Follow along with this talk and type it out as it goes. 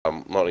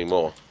Not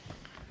anymore.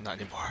 Not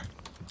anymore.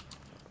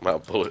 I'm out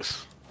of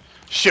bullets.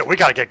 Shit, we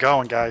gotta get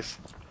going, guys.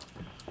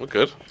 We're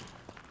good.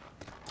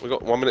 We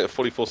got 1 minute and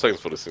 44 seconds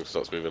before this thing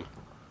starts moving.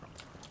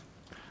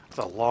 It's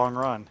a long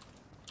run.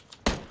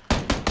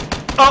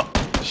 Oh!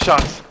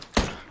 Shots.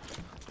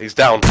 He's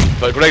down.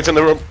 Put grenades in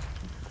the room.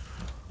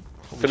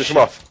 Finish him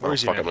off. Where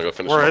is he, fuck, man? I'm gonna go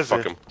finish Where him is off.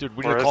 he? Fuck him. Dude,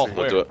 we Where need to is call. he?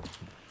 We'll Where? do it.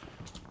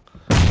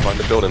 Find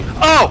the building.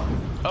 Oh!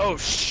 Oh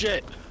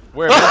shit!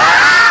 Where?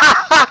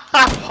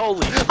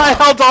 Holy! I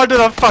held on to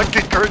the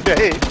fucking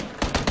grenade.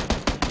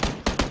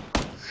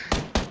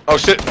 Oh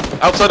shit!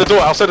 Outside the door!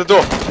 Outside the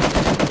door!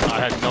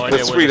 I had no idea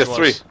There's where three. this There's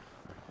was. three.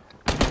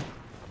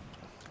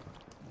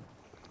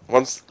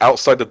 One's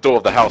outside the door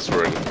of the house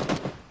we're in.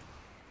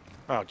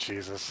 Oh,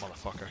 Jesus.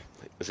 Motherfucker.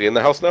 Is he in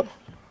the house now?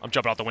 I'm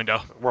jumping out the window.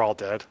 We're all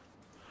dead.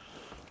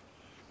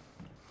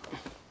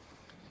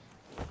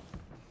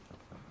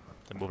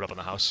 Then moving up in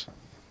the house.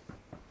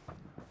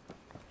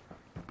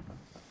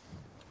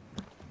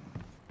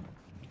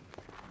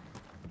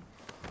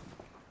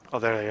 Oh,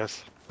 there he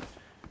is.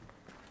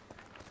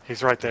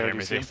 He's right there. Hear Do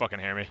me? you see They him? fucking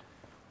hear me.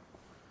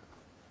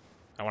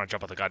 I want to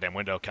jump out the goddamn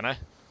window. Can I?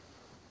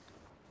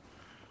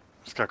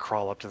 Just gotta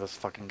crawl up to this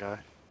fucking guy.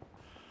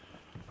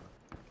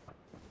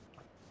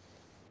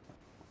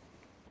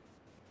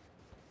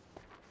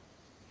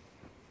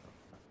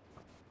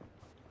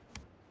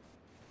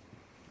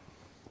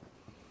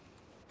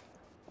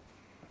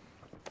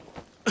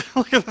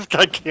 Look at this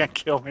guy can't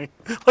kill me.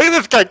 Look at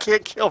this guy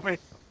can't kill me.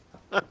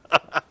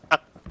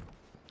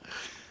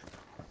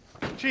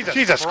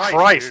 Jesus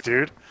Christ,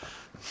 dude.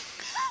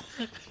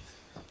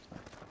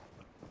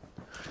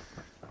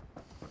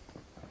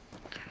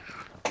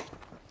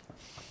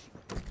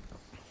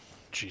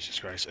 Jesus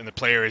Christ. And the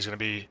player is going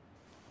to be...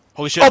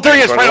 Holy shit. Oh, there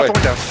he is, Run right away. out the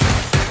window.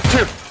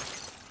 Dude.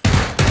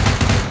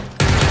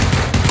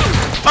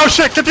 Oh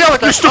shit, get the other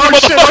guy. You stupid Oh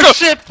shit, oh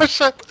shit, oh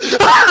shit.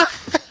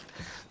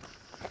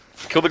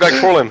 Kill the guy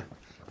crawling.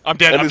 I'm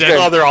dead, End I'm his dead.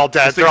 game. Oh, they're all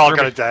dead. This They're thing's all for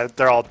gonna me. dead.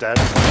 They're all dead.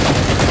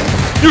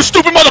 You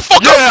stupid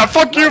motherfucker! Yeah,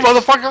 fuck you,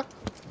 motherfucker.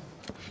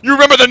 You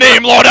remember the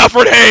name Lord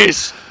Alfred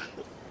Hayes!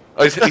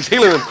 Oh, he's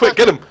healing him. Quick,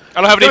 get him.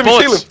 I don't have any Let me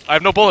heal bullets. him. I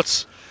have no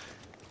bullets.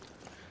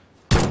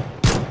 You got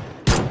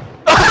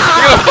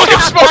a fucking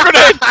smoke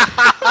grenade!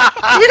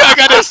 You got a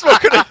goddamn smoke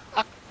grenade!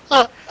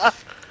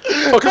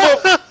 Fuck him up.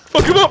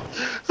 Fuck him up.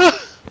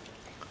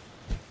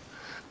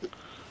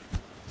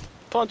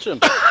 Punch him!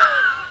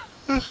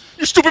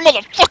 You stupid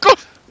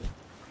motherfucker!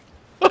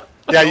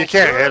 Yeah, you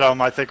can't hit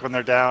them, I think, when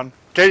they're down.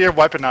 Get your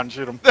weapon out and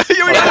shoot them. You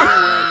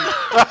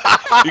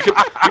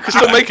can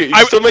still make it. You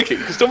can still make it.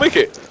 You can still make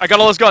it. I got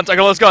all those guns. I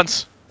got all those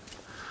guns.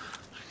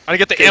 I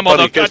didn't get the ammo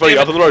though. Get his buddy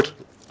God out damn on it. the road.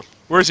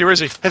 Where is he? Where is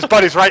he? His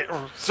buddy's right,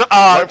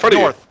 Right in front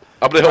of north. you.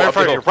 Up the hill. Right in Up the front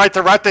of hill. you. Right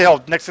there, right the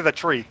hill, next to the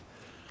tree.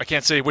 I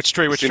can't see. Which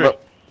tree? Which See him tree?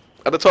 up.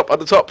 At the top. At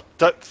the top.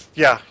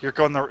 Yeah, you're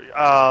going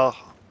the,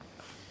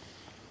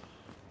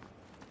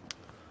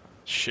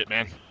 Shit,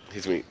 man.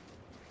 He's me.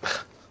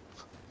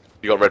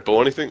 You got Red Bull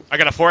or anything? I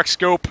got a 4x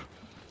scope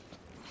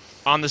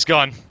on this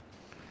gun.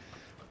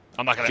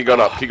 I'm not gonna. Keep going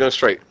up. Keep going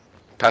straight.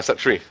 Past that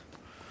tree.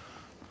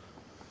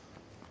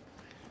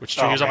 Which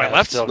tree Oh, is on my man,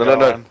 left? still No, no,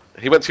 no. going.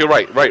 He went to your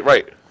right. Right,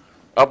 right.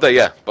 Up there,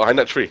 yeah. Behind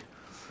that tree.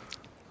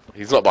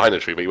 He's not behind the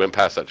tree, but he went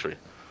past that tree.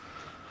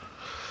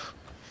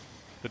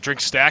 The drink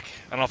stack.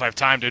 I don't know if I have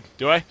time, dude.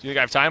 Do I? Do you think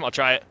I have time? I'll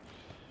try it.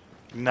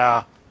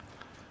 Nah.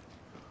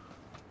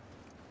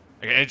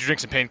 I got energy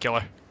drinks and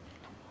painkiller.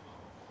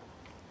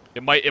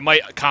 It might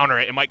counter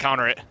it. It might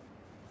counter it.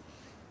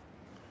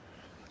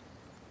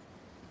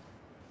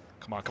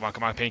 Come on, come on,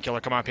 come on, painkiller.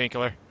 Come on,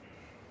 painkiller.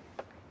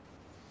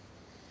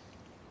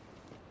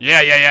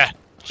 Yeah, yeah, yeah.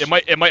 It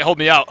might hold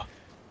me out.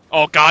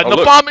 Oh God, Oh,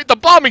 the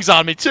bombing's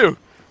on me too.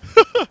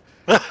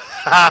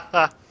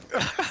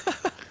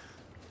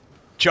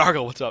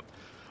 Jargle, what's up?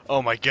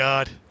 Oh my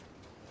God.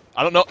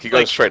 I don't know. Keep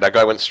going Like, straight. That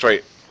guy went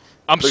straight.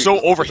 I'm Look, so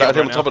is overheated that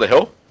him right on top now. of the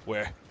hill?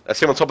 Where?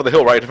 That's him on top of the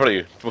hill, right in front of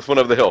you. With one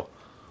over the hill.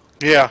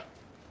 Yeah.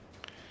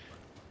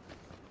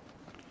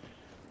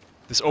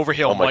 This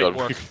overhill Oh my might God.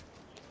 work.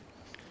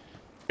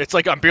 It's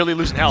like I'm barely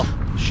losing health.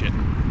 Shit.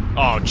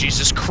 Oh,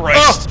 Jesus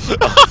Christ.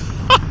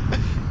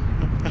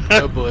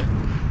 Oh boy.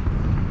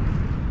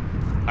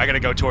 I gotta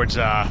go towards,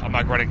 I'm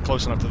not running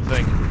close enough to the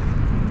thing.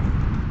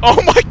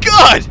 Oh my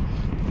God!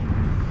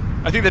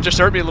 I think that just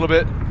hurt me a little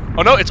bit.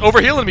 Oh no, it's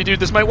overhealing me, dude.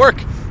 This might work.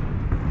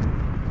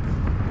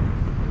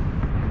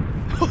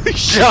 Holy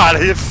shit.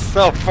 God, he's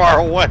so far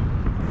away.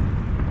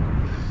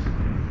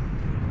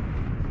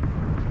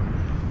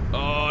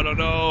 Oh, I don't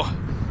know.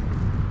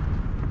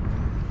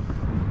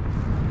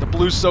 The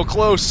blue's so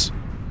close.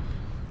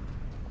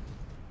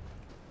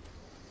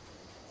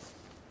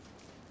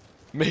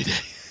 Mayday.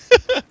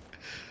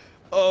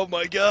 Oh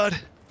my God.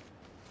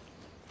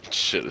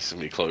 Shit, this is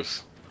gonna be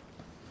close.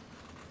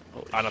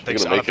 I don't think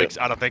You're so. gonna make it.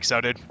 I don't think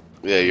so, dude.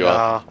 Yeah, you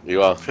are.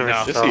 You are. No.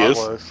 Yes, So he it is.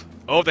 was.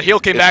 Oh, the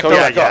heal came It's back though.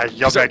 coming Yeah, back yeah, up.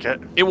 you'll So make it.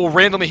 It will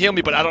randomly heal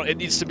me, but I don't. It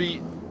needs to be.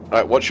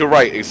 Alright, watch your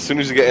right as soon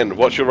as you get in.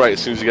 Watch your right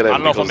as soon as you get in. I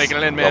don't know if I'm because-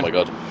 making it in, man. Oh my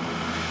God.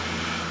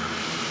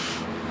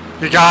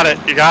 You got it,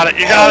 you got it,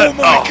 you got it. Oh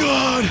my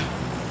God.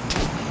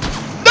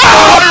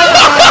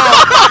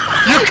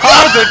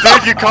 called it,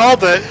 dude. You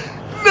called it.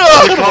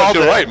 No! You called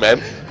You're it. right,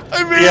 man.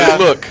 I mean, Yeah.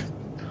 Look.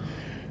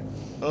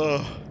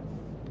 Ugh.